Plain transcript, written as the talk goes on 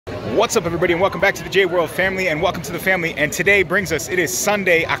What's up, everybody, and welcome back to the J World family, and welcome to the family. And today brings us, it is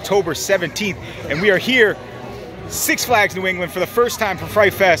Sunday, October 17th, and we are here, Six Flags New England, for the first time for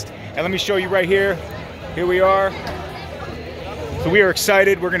Fright Fest. And let me show you right here. Here we are. So we are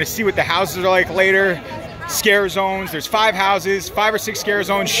excited. We're going to see what the houses are like later. Scare zones. There's 5 houses, 5 or 6 scare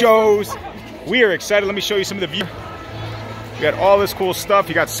zone shows. We are excited. Let me show you some of the view. We got all this cool stuff.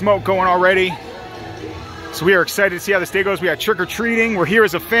 You got smoke going already. So we are excited to see how this day goes. We got trick-or-treating. We're here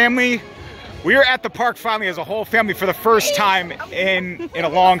as a family. We are at the park finally as a whole family for the first time in a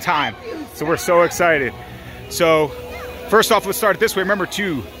long time. So we're so excited. So first off, let's start it this way. Remember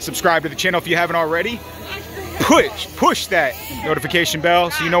to subscribe to the channel if you haven't already. Push that notification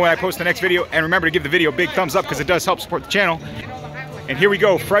bell so you know when I post the next video. And remember to give the video a big thumbs up because it does help support the channel. And here we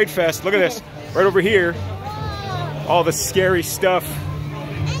go, Fright Fest. Look at this, right over here. All the scary stuff.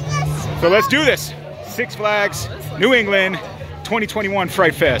 So let's do this. Six Flags, New England, 2021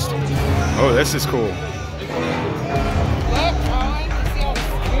 Fright Fest. Oh, this is cool.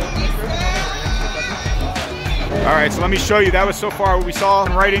 All right, so let me show you. That was so far what we saw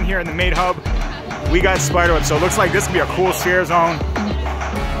right in here in the main hub. We got Spiderweb, so it looks like this could be a cool scare zone.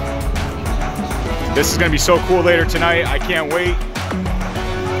 This is gonna be so cool later tonight. I can't wait.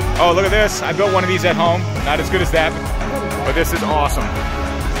 Oh, look at this. I built one of these at home. Not as good as that, but this is awesome.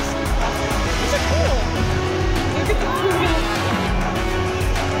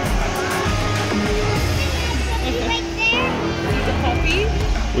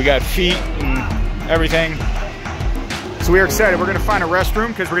 We got feet and everything. So we're excited. We're gonna find a restroom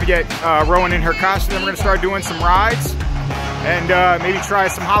because we're gonna get Rowan in her costume. Then we're gonna start doing some rides and maybe try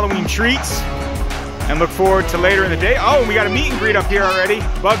some Halloween treats and look forward to later in the day. Oh, we got a meet and greet up here already.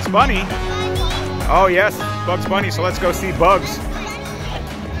 Bugs Bunny. Oh yes, Bugs Bunny. So let's go see Bugs.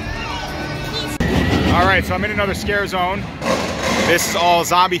 All right, so I'm in another scare zone. This is all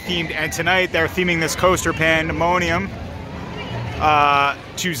zombie themed, and tonight they're theming this coaster Pandemonium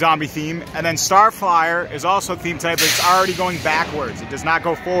to zombie theme. And then Starflyer is also theme type, but it's already going backwards. It does not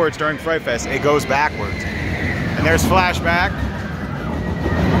go forwards during Fright Fest, it goes backwards. And there's Flashback.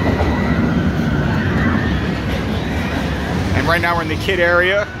 And right now we're in the kid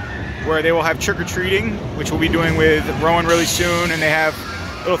area where they will have trick-or-treating, which we'll be doing with Rowan really soon, and they have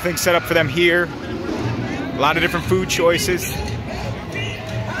little things set up for them here. A lot of different food choices.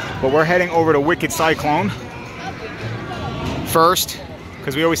 But we're heading over to Wicked Cyclone first,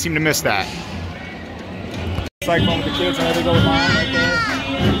 because we always seem to miss that. Cyclone with the kids, and there they go with mom right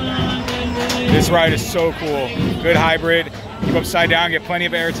there. This ride is so cool. Good hybrid. Keep upside down, get plenty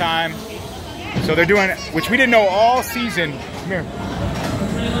of airtime. So they're doing, which we didn't know all season. Come here.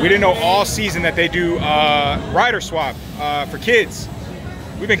 We didn't know all season that they do rider swap for kids.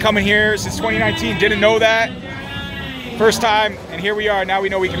 We've been coming here since 2019, didn't know that. First time, and here we are. Now we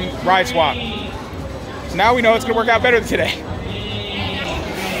know we can ride swap. So now we know it's gonna work out better today.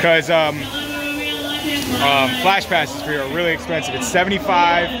 Because flash passes for you are really expensive. It's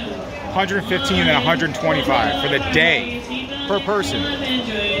 $75, $115, and $125 for the day per person.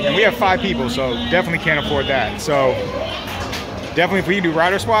 And we have 5 people, so definitely can't afford that. So definitely if we can do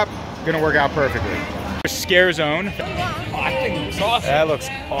rider swap, gonna work out perfectly. Scare zone. Oh, I think it looks awesome. That looks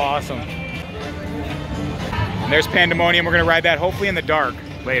awesome. And there's Pandemonium. We're gonna ride that hopefully in the dark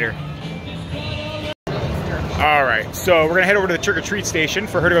later. All right, so we're gonna head over to the trick-or-treat station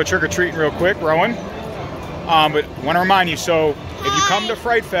for her to go trick-or-treating real quick, Rowan. But want to remind you, so if you come to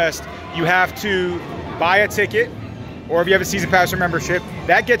Fright Fest, you have to buy a ticket, or if you have a season pass or membership,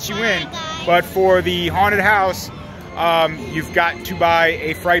 that gets you in. But for the haunted house, you've got to buy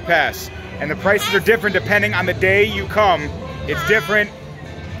a Fright Pass. And the prices are different depending on the day you come. It's different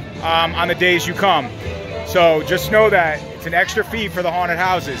on the days you come. So just know that it's an extra fee for the haunted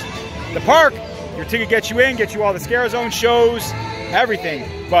houses. The park, your ticket gets you in, gets you all the scare zone shows, everything.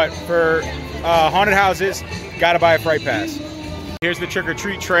 But for haunted houses, gotta buy a Fright Pass. Here's the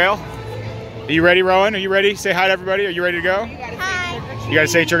trick-or-treat trail. Are you ready, Rowan? Are you ready? Say hi to everybody. Are you ready to go? Hi. You gotta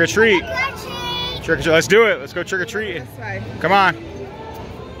say trick-or-treat. Trick-or-treat. Let's do it. Let's go trick-or-treat. Come on.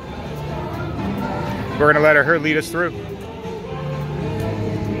 We're gonna let her lead us through.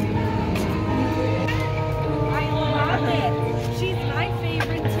 I love it. She's my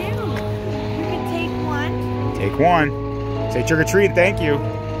favorite too. You can take one. Take one. Say trick-or-treat. Thank you. You're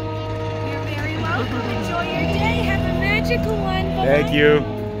very welcome. Enjoy your day. Have a magical one. Bye-bye. Thank you.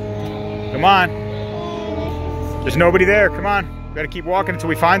 Come on. There's nobody there. Come on. We gotta keep walking until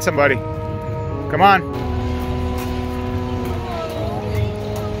we find somebody. Come on.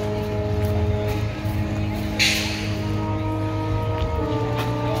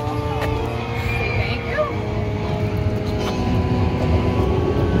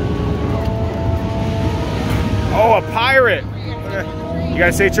 Oh, pirate. You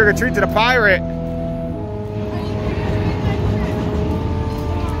gotta say trick or treat to the pirate.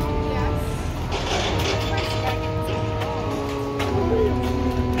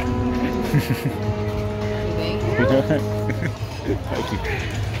 Thank you.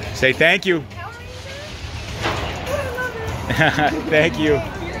 Say thank you. Thank you.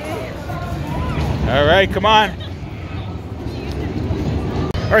 All right, come on.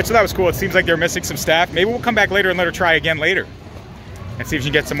 All right, so that was cool. It seems like they're missing some staff. Maybe we'll come back later and let her try again later and see if she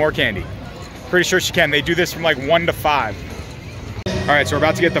can get some more candy. Pretty sure she can. They do this from like 1 to 5. All right, so we're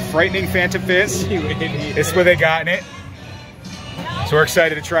about to get the frightening Phantom Fizz. This is what they got in it. So we're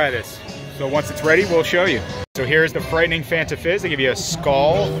excited to try this. So once it's ready, we'll show you. So here's the frightening Fanta Fizz. They give you a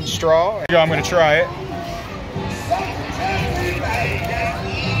skull straw. Here, I'm gonna try it.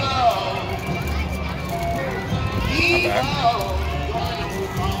 Not bad.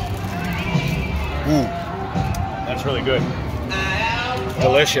 Ooh, that's really good.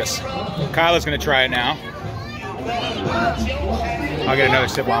 Delicious. Kyla's gonna try it now. I'll get another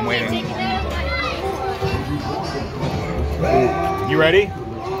sip while I'm waiting. Ooh. You ready?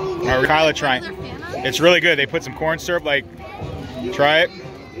 All right, Kyla trying. It's really good. They put some corn syrup, like, try it.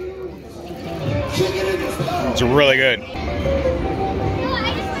 It's really good.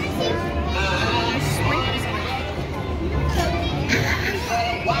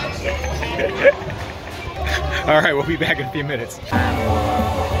 All right, we'll be back in a few minutes.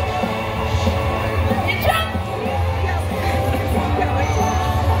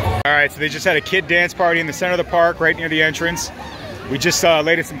 All right, so they just had a kid dance party in the center of the park, right near the entrance. We just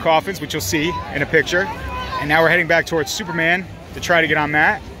laid in some coffins, which you'll see in a picture. And now we're heading back towards Superman to try to get on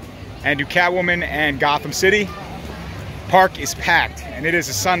that and do Catwoman and Gotham City. Park is packed, and it is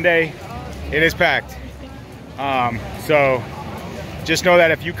a Sunday. It is packed. So just know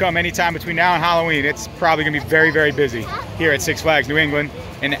that if you come anytime between now and Halloween, it's probably gonna be very, very busy here at Six Flags New England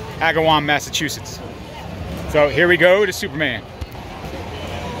in Agawam, Massachusetts. So here we go to Superman.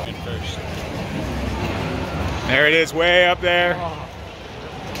 There it is, way up there. I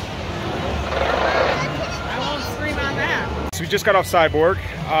won't scream on that. So we just got off Cyborg.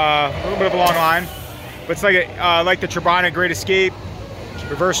 A little bit of a long line, but it's like the Trabant Great Escape,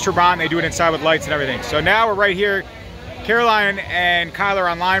 reverse Trabant. They do it inside with lights and everything. So now we're right here. Caroline and Kyla are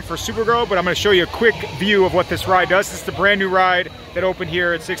online for Supergirl, but I'm going to show you a quick view of what this ride does. This is the brand new ride that opened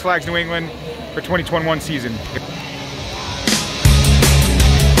here at Six Flags New England for 2021 season.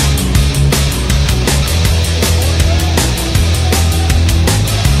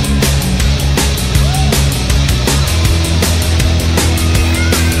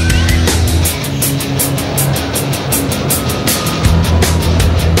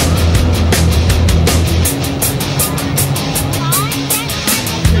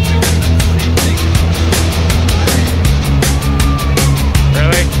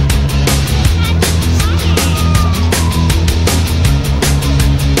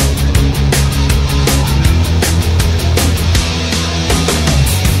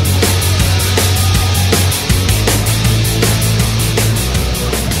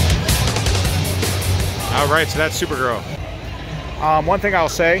 Alright, so that's Supergirl. One thing I'll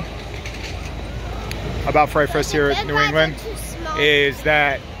say about Fright Fest here at New England is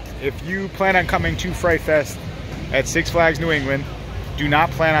that if you plan on coming to Fright Fest at Six Flags New England, do not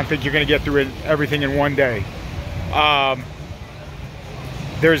plan on thinking you're going to get through everything in one day.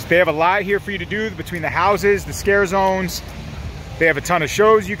 They have a lot here for you to do between the houses, the scare zones. They have a ton of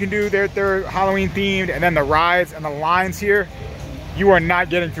shows you can do. They're Halloween themed, and then the rides and the lines here. You are not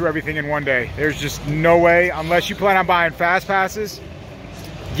getting through everything in one day. There's just no way, unless you plan on buying fast passes.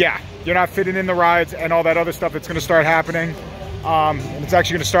 Yeah, you're not fitting in the rides and all that other stuff that's gonna start happening. And it's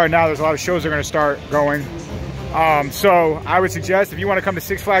actually gonna start now. There's a lot of shows that are gonna start going. So I would suggest if you wanna come to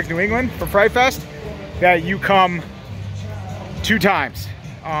Six Flags New England for Fright Fest, that you come 2 times.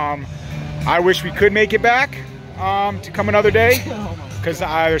 I wish we could make it back to come another day, because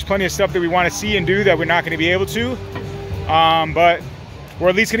there's plenty of stuff that we wanna see and do that we're not gonna be able to. But we're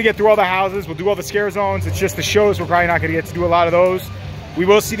at least gonna get through all the houses. We'll do all the scare zones. It's just the shows we're probably not gonna get to do a lot of those. We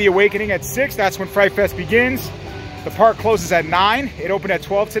will see the Awakening at 6. That's when Fright Fest begins. The park closes at 9. It opened at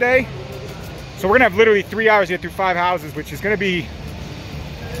 12 today. So we're gonna have literally 3 hours to get through 5 houses, which is gonna be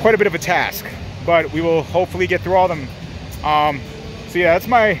quite a bit of a task, but we will hopefully get through all of them. So yeah, that's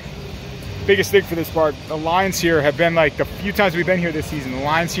my biggest thing for this park. The lines here have been, like, the few times we've been here this season, the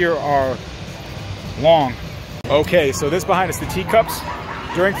lines here are long. Okay, so this behind us, the teacups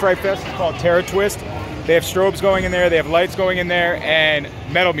during Fright Fest, it's called Terror Twist. They have strobes going in there, they have lights going in there, and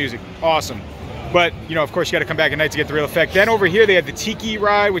metal music. Awesome. But, you know, of course, you got to come back at night to get the real effect. Then over here, they have the Tiki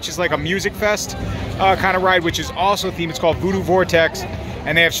ride, which is like a music fest kind of ride, which is also themed. It's called Voodoo Vortex,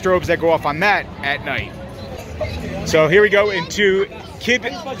 and they have strobes that go off on that at night. So here we go into Kid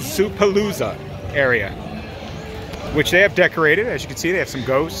Zoopalooza area, which they have decorated. As you can see, they have some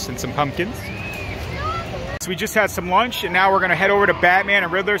ghosts and some pumpkins. So we just had some lunch, and now we're going to head over to Batman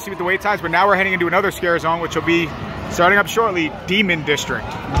and Riddler, see what the wait times. But now we're heading into another scare zone, which will be starting up shortly, Demon District.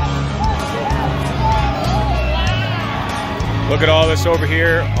 Look at all this over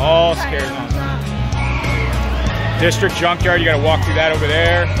here, all scare zones. District Junkyard, you got to walk through that over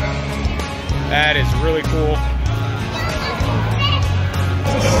there. That is really cool.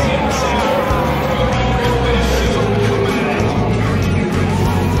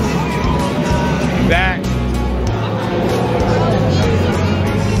 That.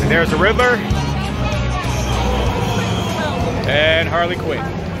 And there's the Riddler. And Harley Quinn.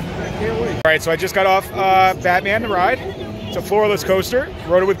 All right, so I just got off Batman the ride. It's a floorless coaster.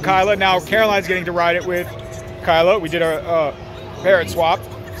 Rode it with Kyla. Now Caroline's getting to ride it with Kyla. We did a parrot swap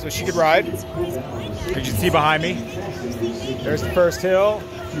so she could ride. As you can see behind me, there's the first hill.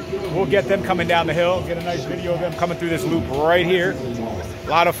 We'll get them coming down the hill. Get a nice video of them coming through this loop right here. A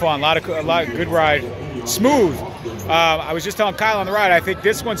lot of fun, a lot of good ride. Smooth. I was just telling Kyle on the ride, I think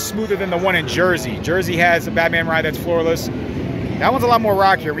this one's smoother than the one in Jersey. Jersey has a Batman ride that's floorless. That one's a lot more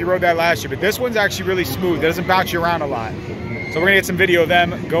rockier. We rode that last year, but this one's actually really smooth. It doesn't bounce you around a lot. So we're gonna get some video of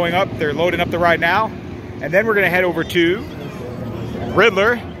them going up. They're loading up the ride now. And then we're gonna head over to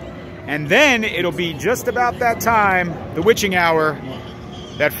Riddler. And then it'll be just about that time, the witching hour,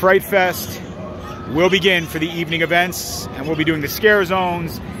 that Fright Fest will begin for the evening events. And we'll be doing the scare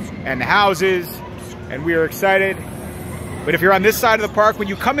zones and the houses. And we are excited. But if you're on this side of the park, when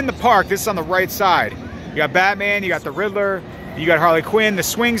you come in the park, this is on the right side. You got Batman, you got the Riddler, you got Harley Quinn. The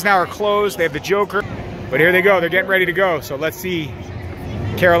swings now are closed. They have the Joker. But here they go. They're getting ready to go. So let's see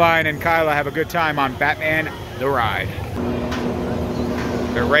Caroline and Kyla have a good time on Batman the Ride.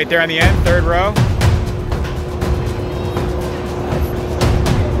 They're right there on the end, third row.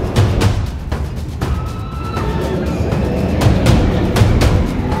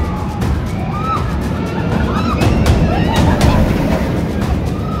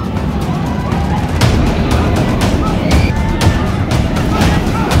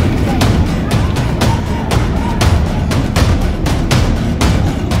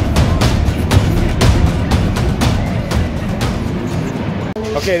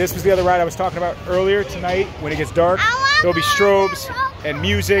 Okay, this was the other ride I was talking about earlier tonight. When it gets dark, there'll be strobes and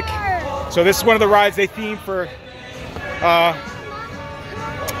music. So this is one of the rides they themed for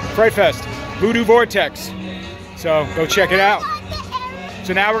Fright Fest, Voodoo Vortex. So go check it out.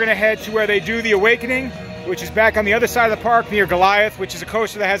 So now we're gonna head to where they do the Awakening, which is back on the other side of the park near Goliath, which is a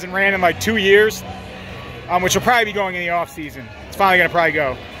coaster that hasn't ran in like 2 years, which will probably be going in the off season. It's finally gonna probably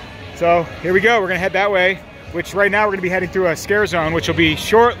go. So here we go, we're gonna head that way. Which right now we're going to be heading through a scare zone, which will be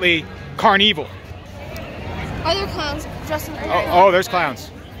shortly Carnival. Are there clowns dressed in oh, there's clowns.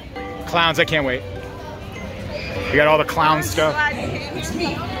 Clowns, I can't wait. We got all the clown stuff. It's me.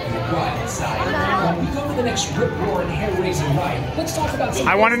 We go to the next rip roar and hair raising ride. Let's talk about some.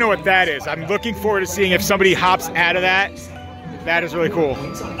 I want to know what that is. I'm looking forward to seeing if somebody hops out of that. That is really cool.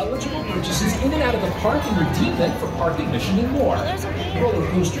 Eligible purchases in and out of the park and redeem them for park admission and more. Roller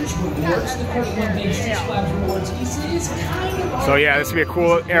coasters, rewards, the current one being Six Flags rewards is kind of. So yeah, this will be a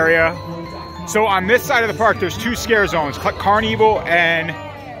cool area. So on this side of the park, there's two scare zones, Carnival and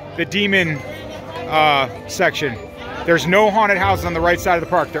the Demon section. There's no haunted houses on the right side of the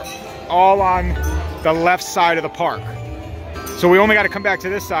park. They're all on the left side of the park. So we only got to come back to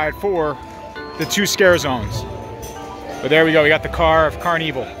this side for the two scare zones. But there we go, we got the car of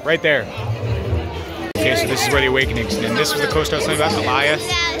Carnival right there. Okay, so this is where the Awakening's in. And this was the coaster I was talking about, Goliath.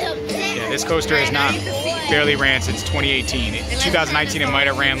 Yeah, this coaster has not barely ran since 2018. In 2019, it might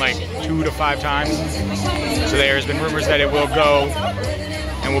have ran like 2 to 5 times. So there's been rumors that it will go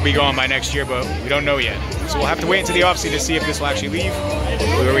and will be going by next year, but we don't know yet. So we'll have to wait until the off-season to see if this will actually leave.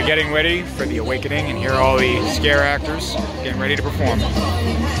 We're getting ready for the Awakening, and here are all the scare actors getting ready to perform.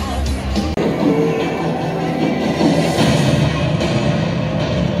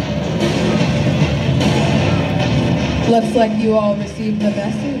 Looks like you all received the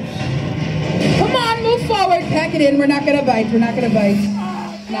message. Come on, move forward, pack it in. We're not gonna bite, we're not gonna bite.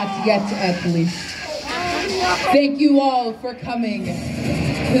 Not yet, at least. Thank you all for coming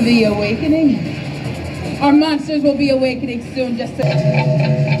to the Awakening. Our monsters will be awakening soon, just so...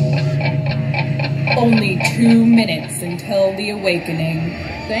 Only 2 minutes until the Awakening.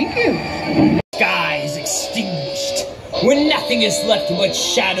 Thank you. Sky is extinguished. When nothing nothing is left but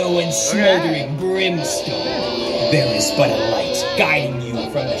shadow and smoldering brimstone. There is but a light guiding you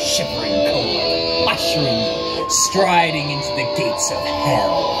from the shivering core, ushering you, striding into the gates of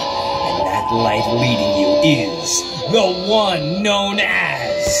hell. And that light leading you is the one known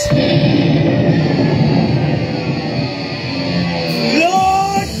as...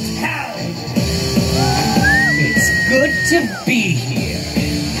 Lord Talon! It's good to be here.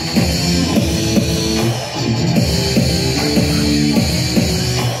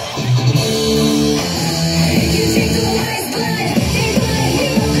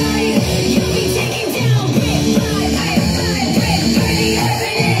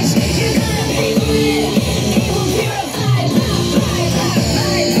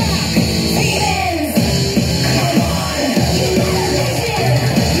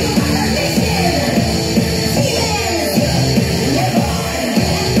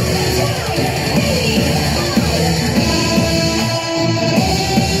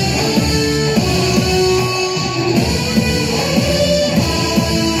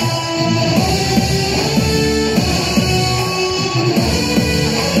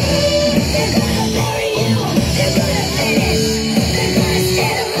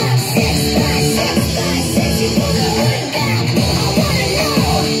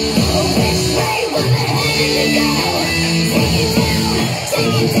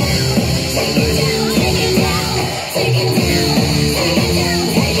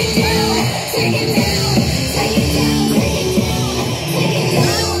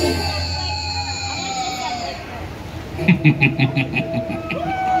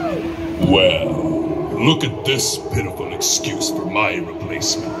 Well, look at this pitiful excuse for my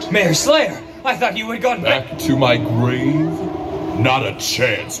replacement. Mayor Slayer, I thought you had gone back to my grave? Not a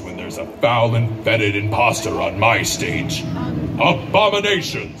chance when there's a foul and fetid imposter on my stage.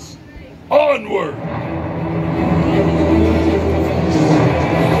 Abominations! Onward!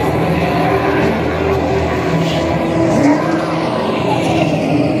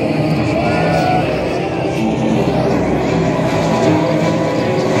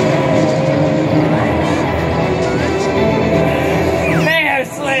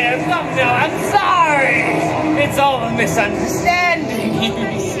 Misunderstanding,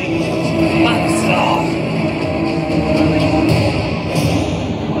 you see. I'm sorry.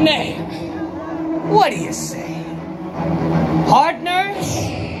 Nay, what do you say? Partners?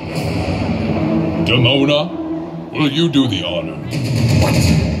 Demona, will you do the honor? What?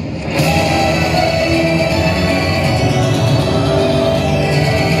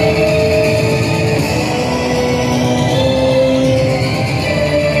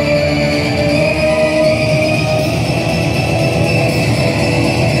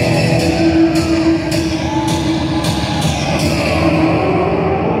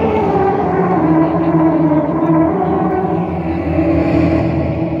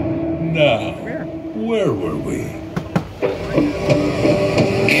 Where were we?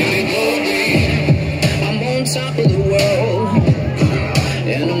 I'm on top of the world,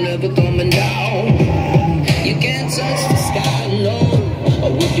 and I'm never coming down. You can't touch the sky, no,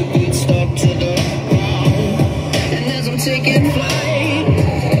 or with your feet stuck to the ground. And as I'm taking flight,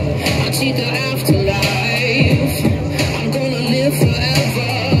 I see the afterlife. I'm gonna live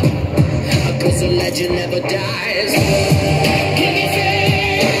forever, 'cause a legend never dies.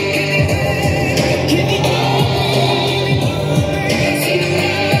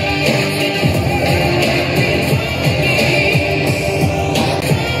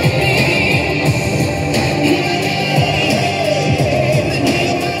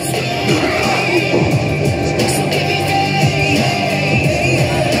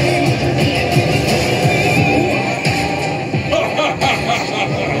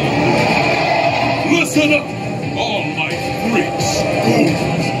 Listen up, all my freaks,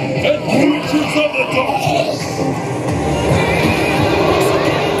 ghouls, and creatures of the darkness!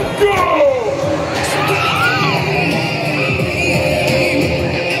 Go!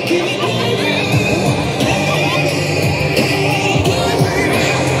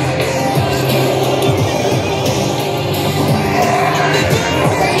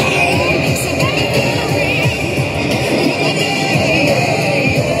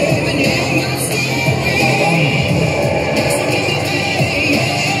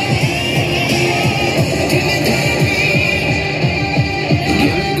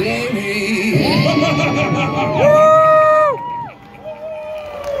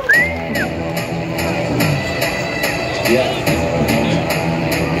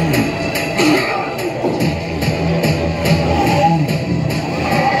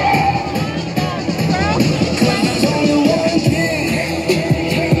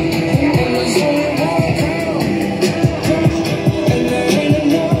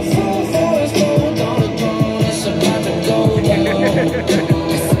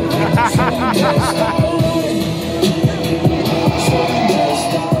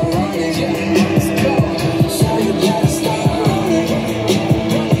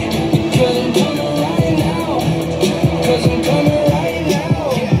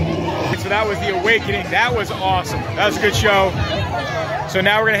 Awakening. That was awesome. That was a good show. So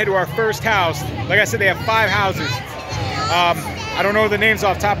now we're gonna head to our first house. Like I said, they have 5 houses. I don't know the names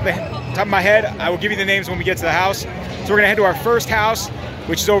off the top of my head. I will give you the names when we get to the house. So we're gonna head to our first house,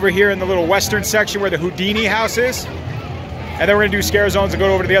 which is over here in the little western section where the Houdini house is. And then we're gonna do scare zones and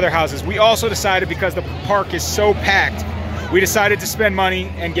go over to the other houses. We also decided, because the park is so packed, we decided to spend money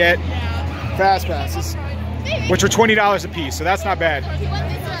and get fast passes, which were $20 a piece, so that's not bad.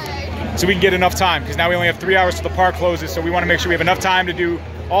 So we can get enough time, because now we only have 3 hours till the park closes, so we want to make sure we have enough time to do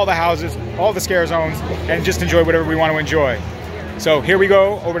all the houses, all the scare zones, and just enjoy whatever we want to enjoy. So here we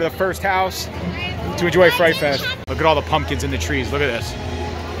go over to the first house to enjoy Fright Fest. Look at all the pumpkins in the trees. Look at this.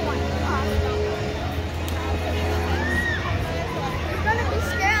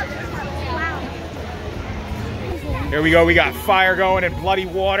 Here we go. We got fire going and bloody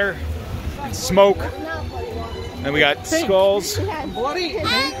water and smoke. And we got skulls.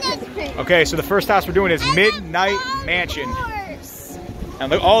 Okay, so the first house we're doing is Midnight Mansion.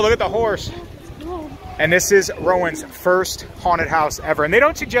 And look, oh, look at the horse. And this is Rowan's first haunted house ever. And they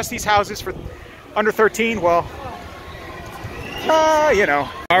don't suggest these houses for under 13. Well, you know.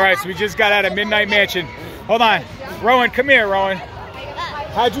 All right, so we just got out of Midnight Mansion. Hold on. Rowan, come here, Rowan.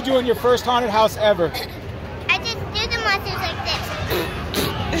 How'd you do in your first haunted house ever? I just do the monsters like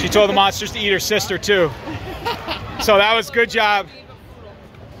this. She told the monsters to eat her sister, too. So that was a good job.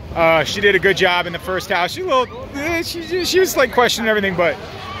 She did a good job in the first house. She was like questioning everything, but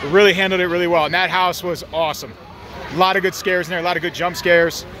really handled it really well. And that house was awesome. A lot of good scares in there, a lot of good jump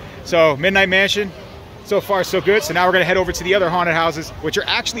scares. So Midnight Mansion, so far so good. So now we're gonna head over to the other haunted houses, which are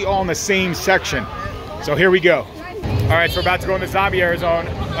actually all in the same section. So here we go. All right, so we're about to go in the zombie scare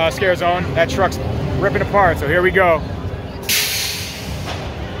zone. That truck's ripping apart, so here we go.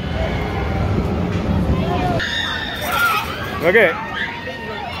 Look at it.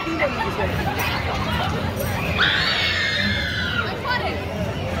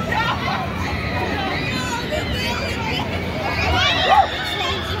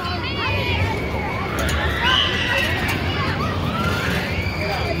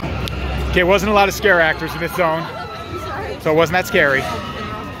 Okay, it wasn't a lot of scare actors in this zone, so it wasn't that scary.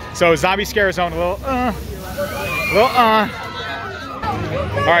 So zombie scare zone, a little.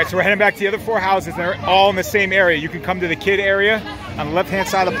 All right, so we're heading back to the other 4 houses. They're all in the same area. You can come to the kid area on the left-hand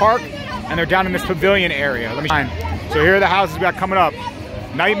side of the park, and they're down in this pavilion area. Let me find. So here are the houses we got coming up: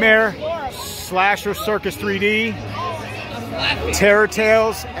 Nightmare, Slasher Circus 3D, Terror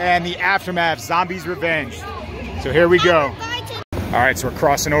Tales, and the Aftermath, Zombies Revenge. So here we go. All right, so we're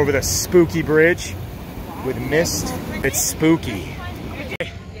crossing over the spooky bridge with mist. It's spooky.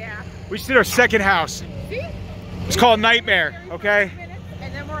 Yeah. We just did our second house. It's called Nightmare, okay?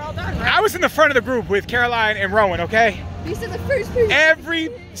 And then we're all done, right? I was in the front of the group with Caroline and Rowan, okay? These are the first person. Every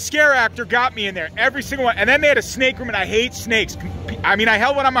scare actor got me in there, every single one. And then they had a snake room, and I hate snakes. I mean, I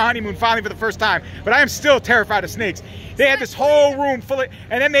held one on my honeymoon finally for the first time, but I am still terrified of snakes. They had this whole room full of,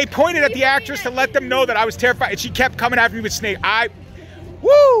 and then they pointed at the actress to let them know that I was terrified, and she kept coming after me with snake.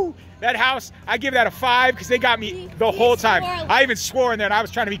 Woo! That house, I give that a 5 because they got me the whole time. I even swore in there, and I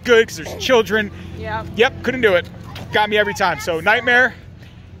was trying to be good because there's children. Yeah. Yep, couldn't do it. Got me every time. So Nightmare,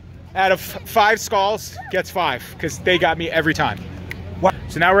 out of 5 skulls, gets 5 because they got me every time.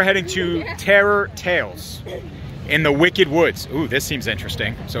 So now we're heading to Terror Tales in the Wicked Woods. Ooh, this seems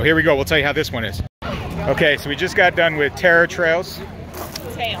interesting. So here we go. We'll tell you how this one is. Okay, so we just got done with Terror Trails.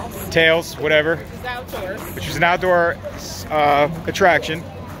 Tales, whatever. Which is an outdoor attraction.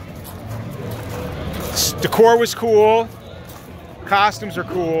 Decor was cool. Costumes are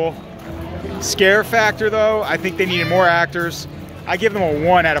cool. Scare factor, though, I think they needed more actors. I give them a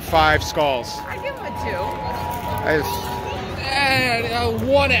 1 out of 5 skulls. I give them a 2.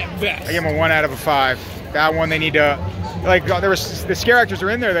 1 at best. I give them a 1 out of a 5. That one they need to, like, there was the scare actors are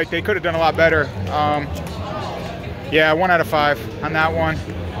in there. Like, they could have done a lot better. Yeah, 1 out of 5 on that one.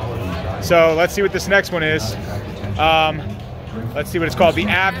 So let's see what this next one is. Let's see what it's called. The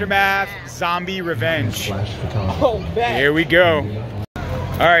Aftermath, Zombie Revenge. Oh, man. Here we go.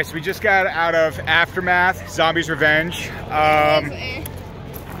 All right, so we just got out of Aftermath, Zombies Revenge.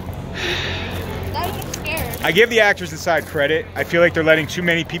 I give the actors inside credit. I feel like they're letting too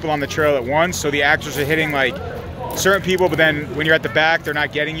many people on the trail at once, so the actors are hitting like certain people, but then when you're at the back, they're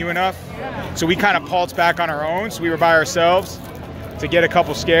not getting you enough. So we kind of pulsed back on our own, so we were by ourselves to get a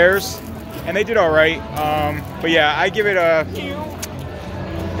couple scares, and they did all right. But yeah, I give it a,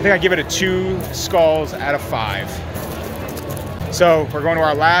 I think I give it a 2 skulls out of 5. So we're going to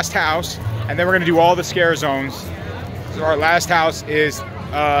our last house, and then we're gonna do all the scare zones. So our last house is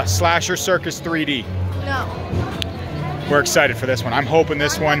Slasher Circus 3D. No. We're excited for this one. I'm hoping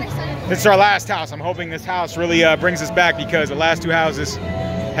this one This is our last house. I'm hoping this house really brings us back, because the last two houses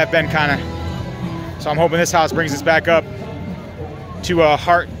have been kind of, so I'm hoping this house brings us back up to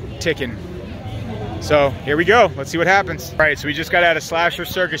heart ticking. So here we go. Let's see what happens. All right, so we just got out of Slasher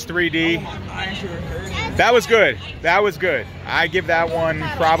Circus 3D. That was good. That was good. I give that one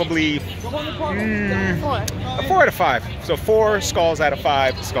probably a 4 out of 5. So 4 skulls out of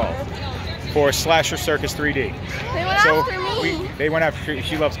 5 skulls for Slasher Circus 3D. They went after me. They went after,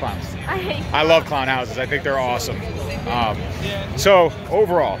 she loves clowns. I love clown houses. I think they're awesome. So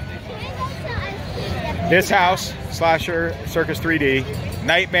overall, this house, Slasher Circus 3D,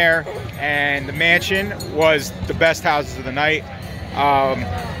 Nightmare, and the Mansion was the best houses of the night.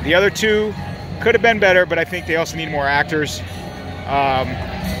 The other two could have been better, but I think they also need more actors.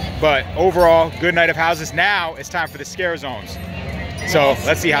 But overall, good night of houses. Now it's time for the scare zones. So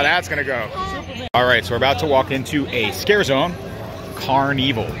let's see how that's gonna go. All right, so we're about to walk into a scare zone,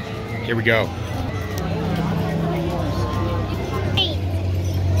 Carnival. Here we go.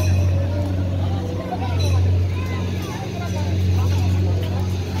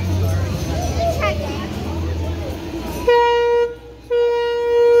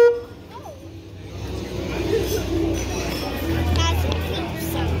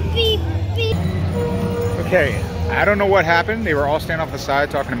 Okay, I don't know what happened. They were all standing off the side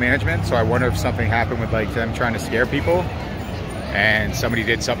talking to management, so I wonder if something happened with like them trying to scare people and somebody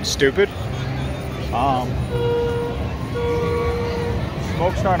did something stupid.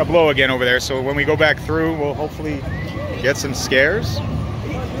 Smoke's starting to blow again over there, so when we go back through, we'll hopefully get some scares.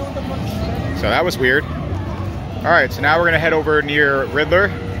 So that was weird. All right, so now we're gonna head over near Riddler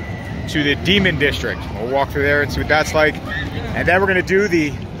to the Demon District. We'll walk through there and see what that's like. And then we're gonna do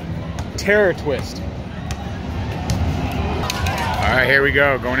the Terror Twist. All right, here we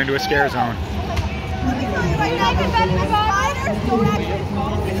go, going into a scare zone.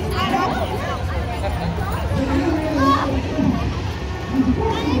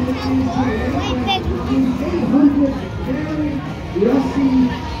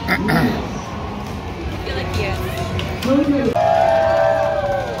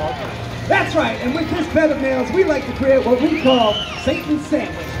 That's right, and with this bed of nails, we like to create what we call Satan's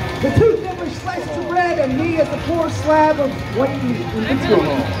Sandwich. The 2 thinner slices of bread and me as a poor slab of white meat in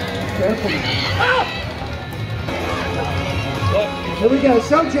between. Careful. Ah! Here we go,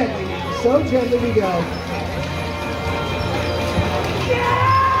 so gently now, so gently we go.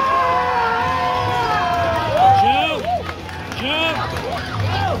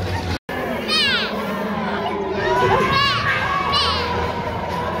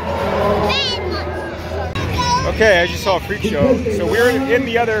 Okay, as you saw a freak show. So we're in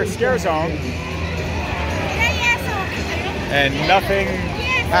the other scare zone and nothing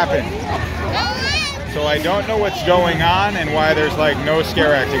happened. So I don't know what's going on and why there's like no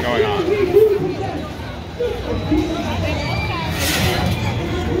scare acting going on.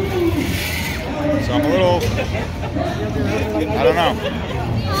 So I'm a little, I don't know.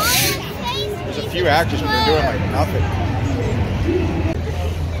 There's a few actors, but they're doing like nothing.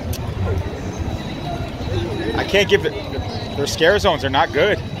 I can't give it, their scare zones are not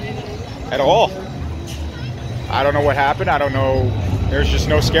good at all. I don't know what happened. I don't know. There's just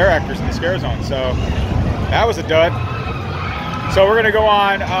no scare actors in the scare zone. So that was a dud. So we're going to go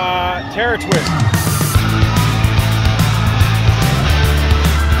on Terror Twist.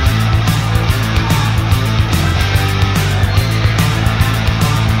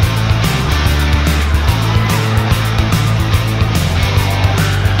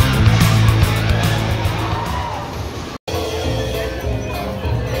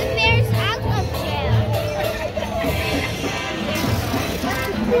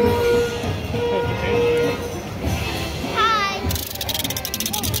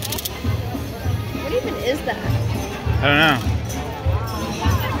 I don't know.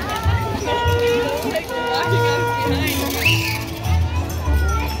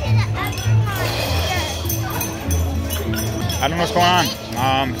 I don't know what's going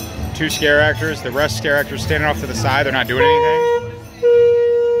on. 2 scare actors. The rest scare actors standing off to the side. They're not doing anything.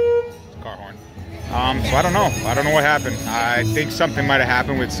 Car horn. So I don't know. I don't know what happened. I think something might have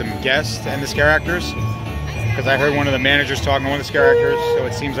happened with some guests and the scare actors, because I heard one of the managers talking to one of the scare actors. So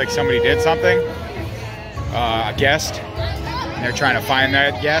it seems like somebody did something. A guest, and they're trying to find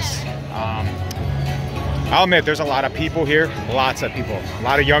that guest. I'll admit there's a lot of people here, lots of people, a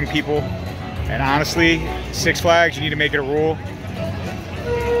lot of young people, and honestly, Six Flags, you need to make it a rule.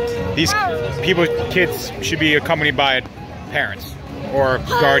 These people, kids should be accompanied by parents or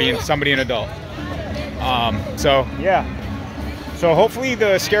guardian, somebody, an adult. So yeah, so hopefully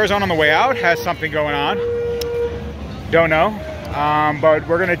the scare zone on the way out has something going on. Don't know. But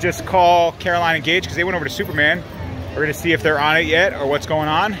we're gonna just call Caroline and Gage because they went over to Superman. We're gonna see if they're on it yet or what's going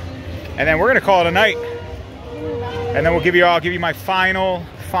on, and then we're gonna call it a night. And then I'll give you my final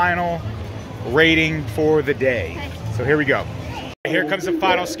rating for the day. So here we go. Here comes the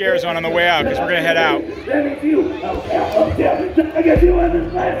final scare zone on the way out because we're gonna head out.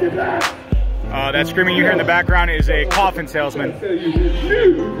 That screaming you hear in the background is a coffin salesman.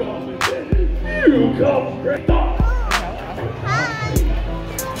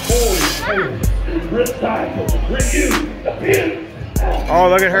 Oh,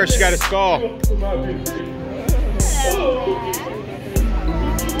 look at her, she got a skull.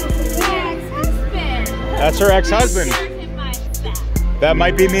 That's her ex-husband. That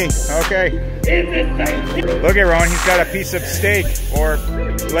might be me. Okay. Look at Rowan, he's got a piece of steak or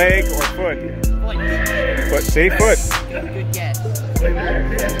leg or foot. Foot, see, foot. Good guess.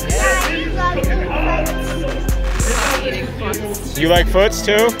 You like foots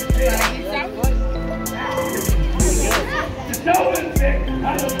too?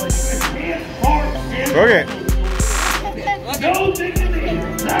 Look at. No dignity,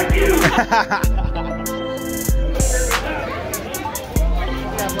 not you.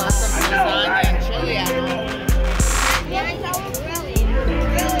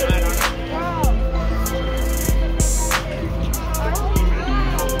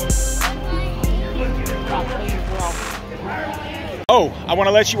 Oh, I want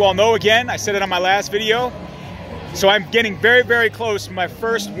to let you all know again, I said it on my last video, so I'm getting very, very close to my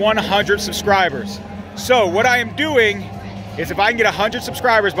first 100 subscribers. So what I am doing is if I can get 100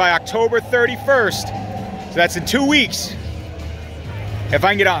 subscribers by October 31st, so that's in 2 weeks, if I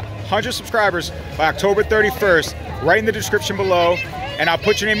can get 100 subscribers by October 31st, write in the description below, and I'll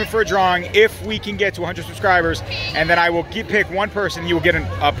put your name in for a drawing if we can get to 100 subscribers, and then I will pick one person, you will get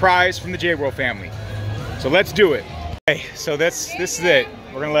a prize from the J-World family. So let's do it. Okay, so this is it.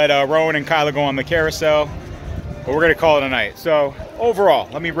 We're gonna let Rowan and Kyla go on the carousel, but we're gonna call it a night. So overall,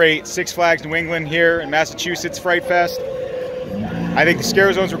 let me rate Six Flags New England here in Massachusetts Fright Fest. I think the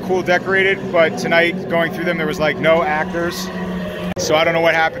scare zones were cool decorated, but tonight going through them there was like no actors. So I don't know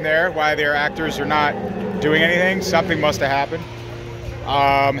what happened there, why their actors are not doing anything. Something must have happened.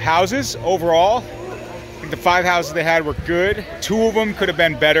 Houses, overall, I think the 5 houses they had were good. 2 of them could have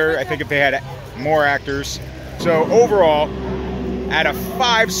been better, I think, if they had more actors. So overall, out of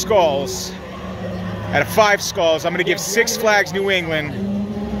 5 skulls, I'm gonna give Six Flags New England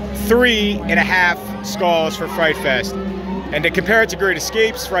 3.5 skulls for Fright Fest. And to compare it to Great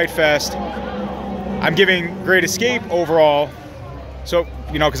Escape's Fright Fest, I'm giving Great Escape overall, so,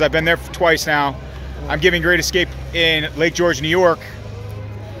 you know, because I've been there twice now, I'm giving Great Escape in Lake George, New York,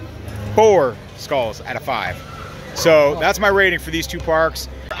 4 skulls out of 5. So that's my rating for these 2 parks.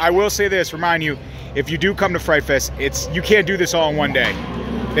 I will say this, remind you, if you do come to Fright Fest, you can't do this all in one day.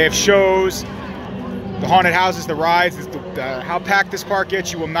 They have shows, the haunted houses, the rides, how packed this park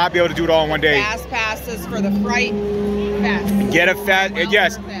gets, you will not be able to do it all in one day. Fast passes for the Fright Fest. Get a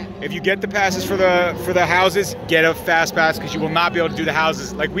yes. If you get the passes for the houses, get a fast pass because you will not be able to do the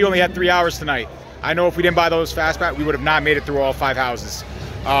houses. Like, we only had 3 hours tonight. I know if we didn't buy those fast pass, we would have not made it through all 5 houses.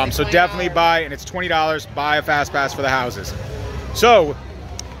 So definitely buy, and it's $20, buy a fast pass for the houses. So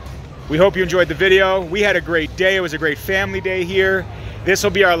we hope you enjoyed the video. We had a great day. It was a great family day here. This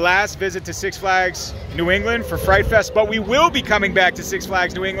will be our last visit to Six Flags New England for Fright Fest, but we will be coming back to Six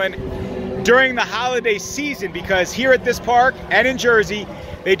Flags New England during the holiday season, because here at this park and in Jersey,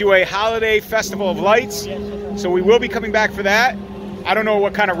 they do a holiday festival of lights. So we will be coming back for that. I don't know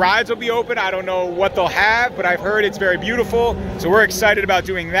what kind of rides will be open. I don't know what they'll have, but I've heard it's very beautiful. So we're excited about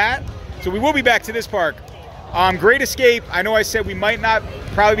doing that. So we will be back to this park. Great Escape, I know I said we might not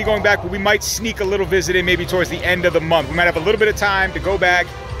probably be going back, but we might sneak a little visit in maybe towards the end of the month. We might have a little bit of time to go back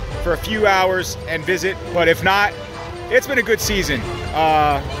for a few hours and visit, but if not, it's been a good season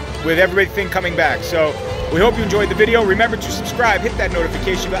with everything coming back. So we hope you enjoyed the video. Remember to subscribe, hit that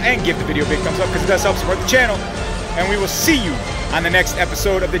notification bell, and give the video a big thumbs up because it does help support the channel. And we will see you on the next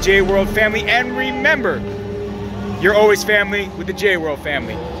episode of the J-World family. And remember, you're always family with the J-World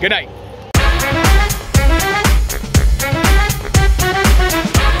family. Good night.